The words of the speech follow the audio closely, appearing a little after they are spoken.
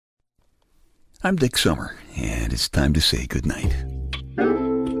I'm Dick Summer, and it's time to say goodnight.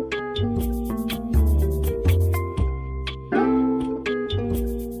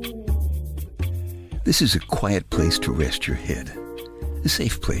 This is a quiet place to rest your head, a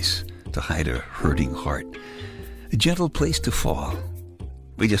safe place to hide a hurting heart, a gentle place to fall.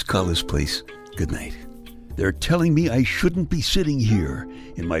 We just call this place goodnight. They're telling me I shouldn't be sitting here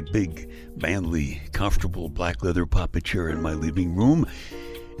in my big, manly, comfortable black leather papa chair in my living room,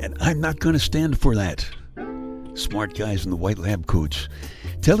 and I'm not going to stand for that. Smart guys in the white lab coats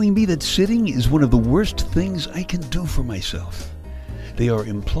telling me that sitting is one of the worst things I can do for myself. They are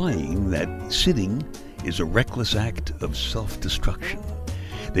implying that sitting is a reckless act of self-destruction.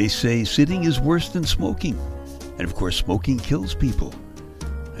 They say sitting is worse than smoking, and of course smoking kills people.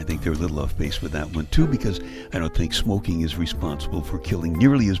 I think they're a little off base with that one too, because I don't think smoking is responsible for killing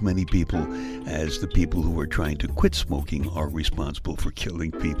nearly as many people as the people who are trying to quit smoking are responsible for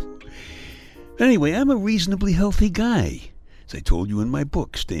killing people. Anyway, I'm a reasonably healthy guy. As I told you in my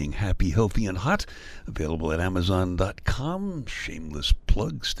book, Staying Happy, Healthy, and Hot, available at Amazon.com. Shameless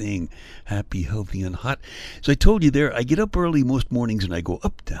plug, Staying Happy, Healthy, and Hot. As I told you there, I get up early most mornings and I go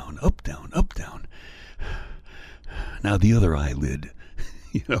up, down, up, down, up, down. Now the other eyelid.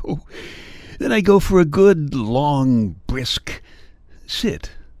 Then I go for a good, long, brisk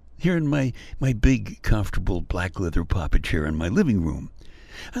sit here in my big, comfortable black leather papa chair in my living room.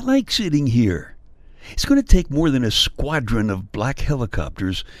 I like sitting here. It's going to take more than a squadron of black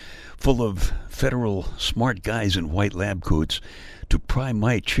helicopters full of federal smart guys in white lab coats to pry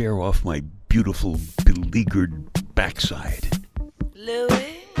my chair off my beautiful, beleaguered backside.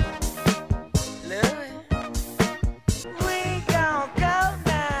 Louis.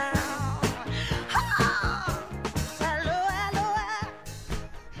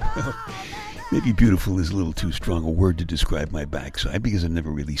 Maybe beautiful is a little too strong a word to describe my backside because I've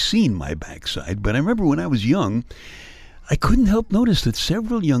never really seen my backside. But I remember when I was young, I couldn't help notice that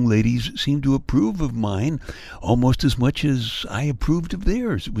several young ladies seemed to approve of mine almost as much as I approved of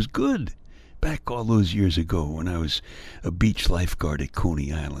theirs. It was good. Back all those years ago when I was a beach lifeguard at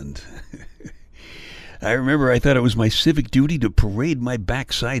Coney Island. I remember I thought it was my civic duty to parade my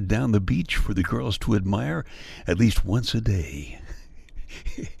backside down the beach for the girls to admire at least once a day.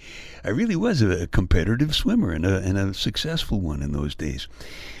 I really was a competitive swimmer and a successful one in those days.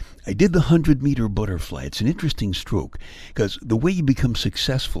 I did the 100-meter butterfly. It's an interesting stroke because the way you become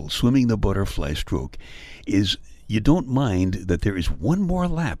successful swimming the butterfly stroke is you don't mind that there is one more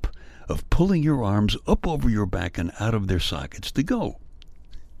lap of pulling your arms up over your back and out of their sockets to go.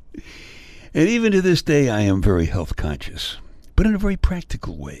 And even to this day, I am very health conscious, but in a very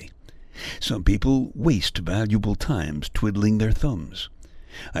practical way. Some people waste valuable times twiddling their thumbs.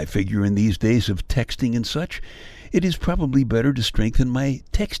 I figure in these days of texting and such, it is probably better to strengthen my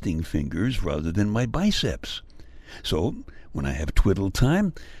texting fingers rather than my biceps. So, when I have twiddle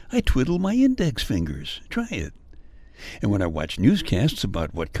time, I twiddle my index fingers. Try it. And when I watch newscasts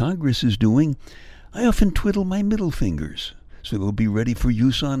about what Congress is doing, I often twiddle my middle fingers, so they'll be ready for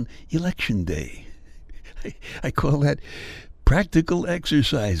use on Election Day. I call that practical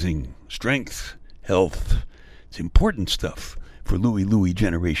exercising, strength, health. It's important stuff for Louie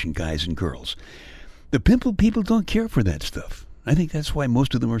generation guys and girls. The pimple people don't care for that stuff. I think that's why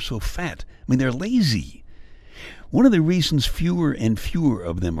most of them are so fat. I mean, they're lazy. One of the reasons fewer and fewer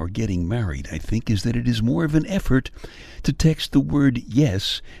of them are getting married, I think, is that it is more of an effort to text the word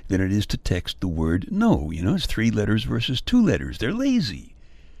yes than it is to text the word no. It's 3 letters versus 2 letters. They're lazy.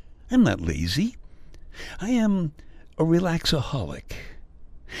 I'm not lazy. I am a relaxaholic.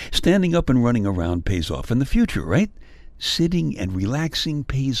 Standing up and running around pays off in the future, right? Sitting and relaxing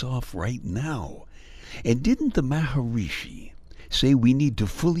pays off right now. And didn't the Maharishi say we need to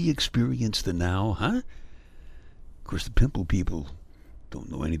fully experience the now, huh? Of course, the pimple people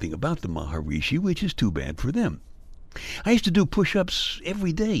don't know anything about the Maharishi, which is too bad for them. I used to do push-ups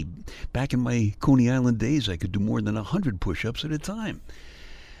every day. Back in my Coney Island days, I could do more than 100 push-ups at a time.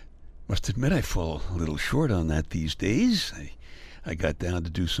 Must admit I fall a little short on that these days. I got down to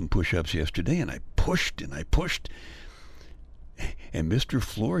do some push-ups yesterday, and I pushed, and Mr.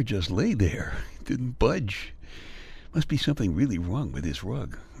 Floor just lay there, didn't budge. Must be something really wrong with his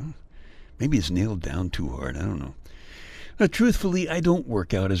rug. Maybe it's nailed down too hard, I don't know. But truthfully, I don't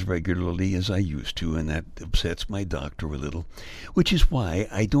work out as regularly as I used to, and that upsets my doctor a little, which is why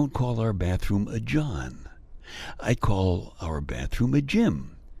I don't call our bathroom a John. I call our bathroom a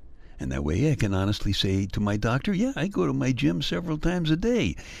gym. And that way I can honestly say to my doctor, yeah, I go to my gym several times a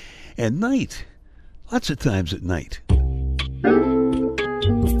day. At night. Lots of times at night.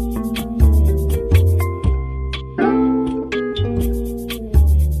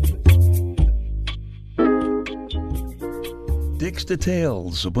 Dicks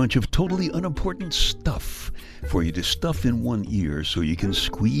Details, a bunch of totally unimportant stuff for you to stuff in one ear so you can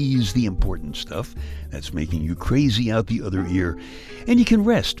squeeze the important stuff that's making you crazy out the other ear, and you can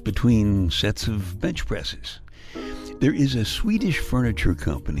rest between sets of bench presses. There is a Swedish furniture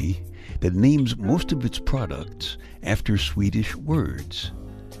company that names most of its products after Swedish words.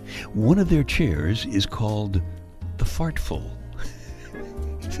 One of their chairs is called the Fartful.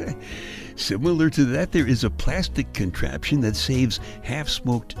 Similar to that, there is a plastic contraption that saves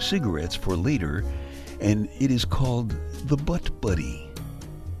half-smoked cigarettes for later, and it is called the Butt Buddy.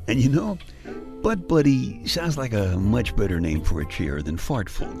 And you know, Butt Buddy sounds like a much better name for a chair than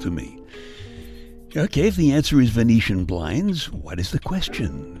Fartful to me. Okay, if the answer is Venetian blinds, what is the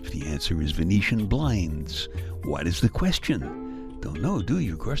question? If the answer is Venetian blinds, what is the question? Don't know, do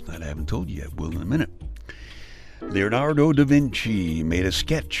you? Of course not. I haven't told you yet. Will in a minute. Leonardo da Vinci made a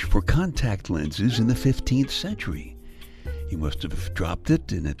sketch for contact lenses in the 15th century. He must have dropped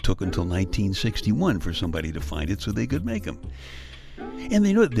it, and it took until 1961 for somebody to find it so they could make them. And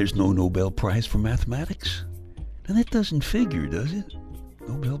they know that there's no Nobel Prize for mathematics. And that doesn't figure, does it?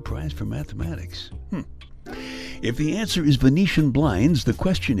 Nobel Prize for mathematics. If the answer is Venetian blinds, the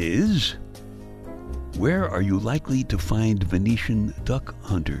question is, where are you likely to find Venetian duck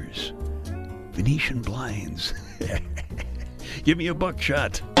hunters? Venetian blinds. Give me a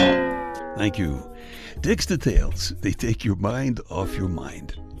buckshot. Thank you. Dicks Details. They take your mind off your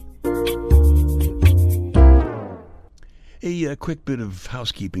mind. A quick bit of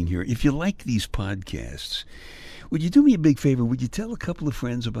housekeeping here. If you like these podcasts, would you do me a big favor? Would you tell a couple of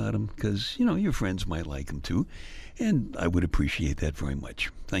friends about them? Because, you know, your friends might like them too. And I would appreciate that very much.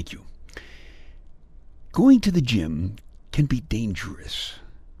 Thank you. Going to the gym can be dangerous.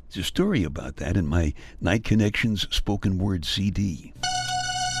 There's a story about that in my Night Connections spoken word CD.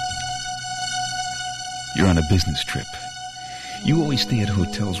 You're on a business trip. You always stay at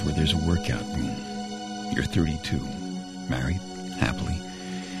hotels where there's a workout room. You're 32, married, happily,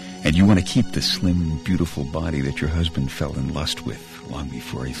 and you want to keep the slim, beautiful body that your husband fell in lust with long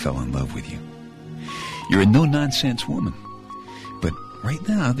before he fell in love with you. You're a no-nonsense woman, but right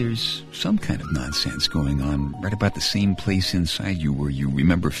now there's some kind of nonsense going on right about the same place inside you where you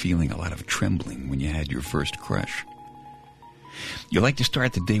remember feeling a lot of trembling when you had your first crush. You like to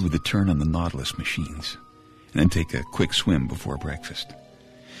start the day with a turn on the Nautilus machines, and then take a quick swim before breakfast.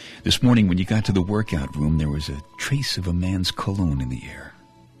 This morning when you got to the workout room, there was a trace of a man's cologne in the air,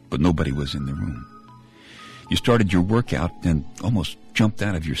 but nobody was in the room. You started your workout and almost jumped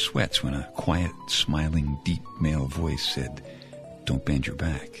out of your sweats when a quiet, smiling, deep male voice said, "Don't bend your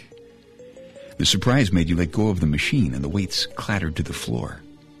back." The surprise made you let go of the machine, and the weights clattered to the floor.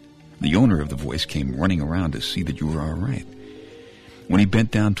 The owner of the voice came running around to see that you were all right. When he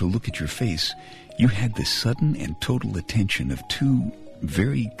bent down to look at your face, you had the sudden and total attention of two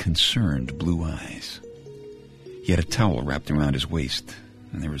very concerned blue eyes. He had a towel wrapped around his waist,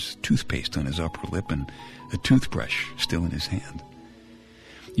 and there was toothpaste on his upper lip and a toothbrush still in his hand.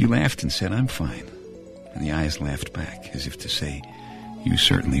 You laughed and said, "I'm fine." And the eyes laughed back, as if to say, "You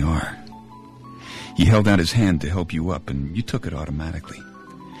certainly are." He held out his hand to help you up, and you took it automatically.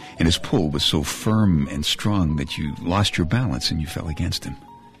 And his pull was so firm and strong that you lost your balance and you fell against him.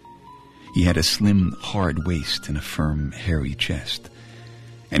 He had a slim, hard waist and a firm, hairy chest,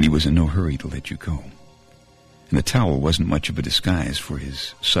 and he was in no hurry to let you go. And the towel wasn't much of a disguise for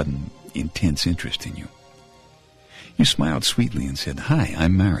his sudden, intense interest in you. You smiled sweetly and said, "Hi,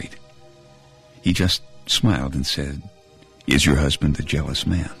 I'm married." He just smiled and said, "Is your husband a jealous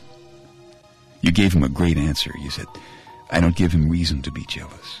man?" You gave him a great answer. You said, "I don't give him reason to be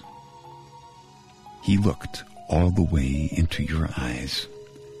jealous." He looked all the way into your eyes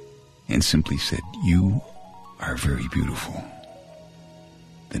and simply said, "You are very beautiful,"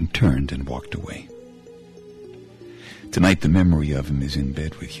 then turned and walked away. Tonight the memory of him is in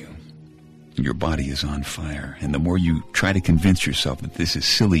bed with you. Your body is on fire, and the more you try to convince yourself that this is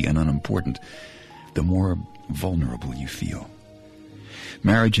silly and unimportant, the more vulnerable you feel.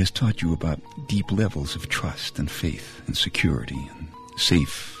 Marriage has taught you about deep levels of trust and faith and security and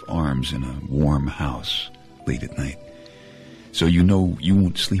safe arms in a warm house late at night. So you know you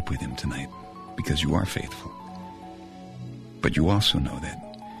won't sleep with him tonight because you are faithful. But you also know that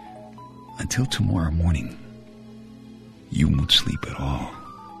until tomorrow morning, you won't sleep at all.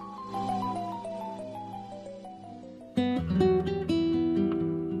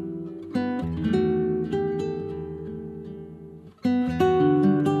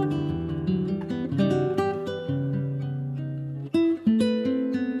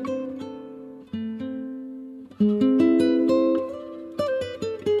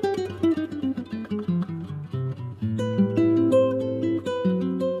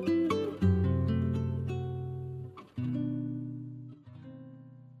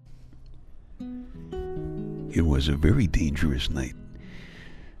 was a very dangerous night.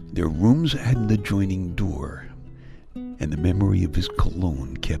 Their rooms had an adjoining door, and the memory of his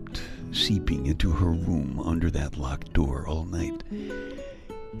cologne kept seeping into her room under that locked door all night.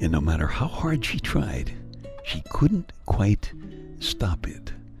 And no matter how hard she tried, she couldn't quite stop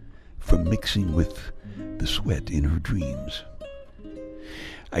it from mixing with the sweat in her dreams.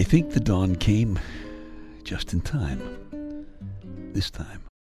 I think the dawn came just in time. This time.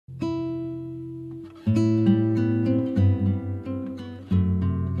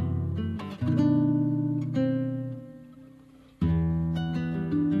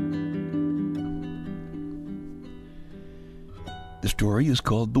 The story is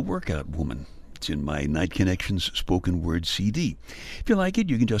called The Workout Woman. It's in my Night Connections spoken word CD. If you like it,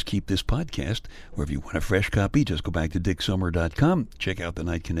 you can just keep this podcast, or if you want a fresh copy, just go back to dicksummer.com. Check out the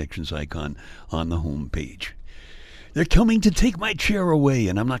Night Connections icon on the home page. They're coming to take my chair away,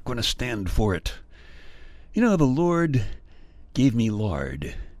 and I'm not going to stand for it. You know, the Lord gave me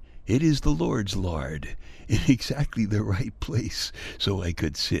lard. It is the Lord's lard in exactly the right place so I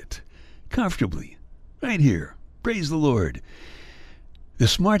could sit comfortably right here. Praise the Lord. The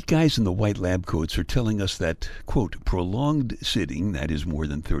smart guys in the white lab coats are telling us that, quote, prolonged sitting, that is more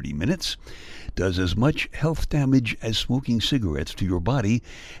than 30 minutes, does as much health damage as smoking cigarettes to your body,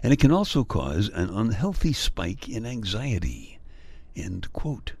 and it can also cause an unhealthy spike in anxiety, end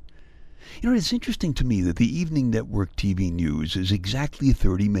quote. You know, it's interesting to me that the Evening Network TV news is exactly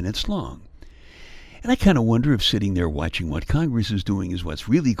 30 minutes long. And I kind of wonder if sitting there watching what Congress is doing is what's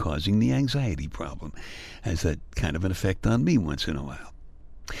really causing the anxiety problem. Has that kind of an effect on me once in a while.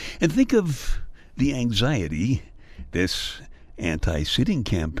 And think of the anxiety this anti-sitting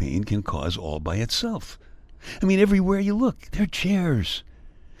campaign can cause all by itself. I mean, everywhere you look, there are chairs.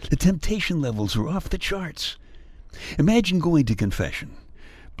 The temptation levels are off the charts. Imagine going to confession.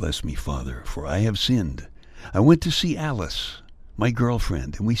 Bless me, Father, for I have sinned. I went to see Alice, my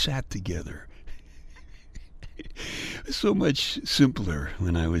girlfriend, and we sat together. It was so much simpler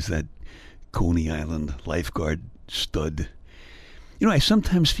when I was that Coney Island lifeguard stud. You know, I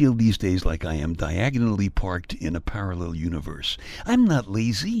sometimes feel these days like I am diagonally parked in a parallel universe. I'm not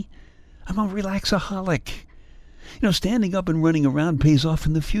lazy. I'm a relaxaholic. You know, standing up and running around pays off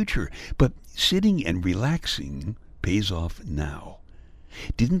in the future, but sitting and relaxing pays off now.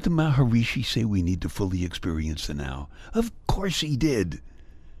 Didn't the Maharishi say we need to fully experience the now? Of course he did.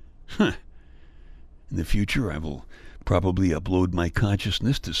 In the future, I will probably upload my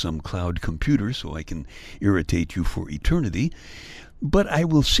consciousness to some cloud computer so I can irritate you for eternity. But I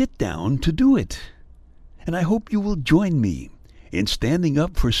will sit down to do it. And I hope you will join me in standing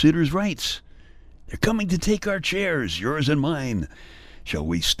up for sitters' rights. They're coming to take our chairs, yours and mine. Shall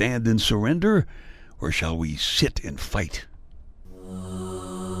we stand and surrender, or shall we sit and fight?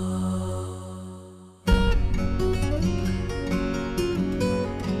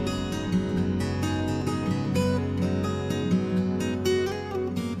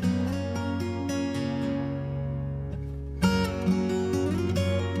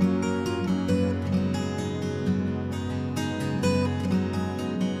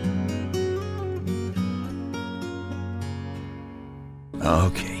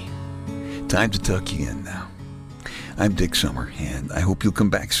 Okay, time to tuck you in now. I'm Dick Summer, and I hope you'll come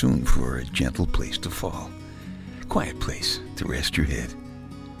back soon for a gentle place to fall. Quiet place to rest your head.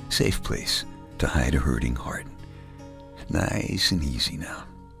 Safe place to hide a hurting heart. Nice and easy now.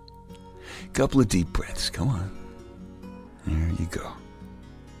 Couple of deep breaths, come on. There you go.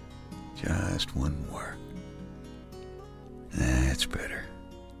 Just one more. That's better.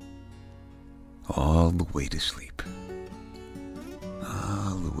 All the way to sleep.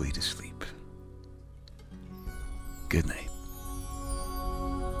 All the way to sleep. Good night.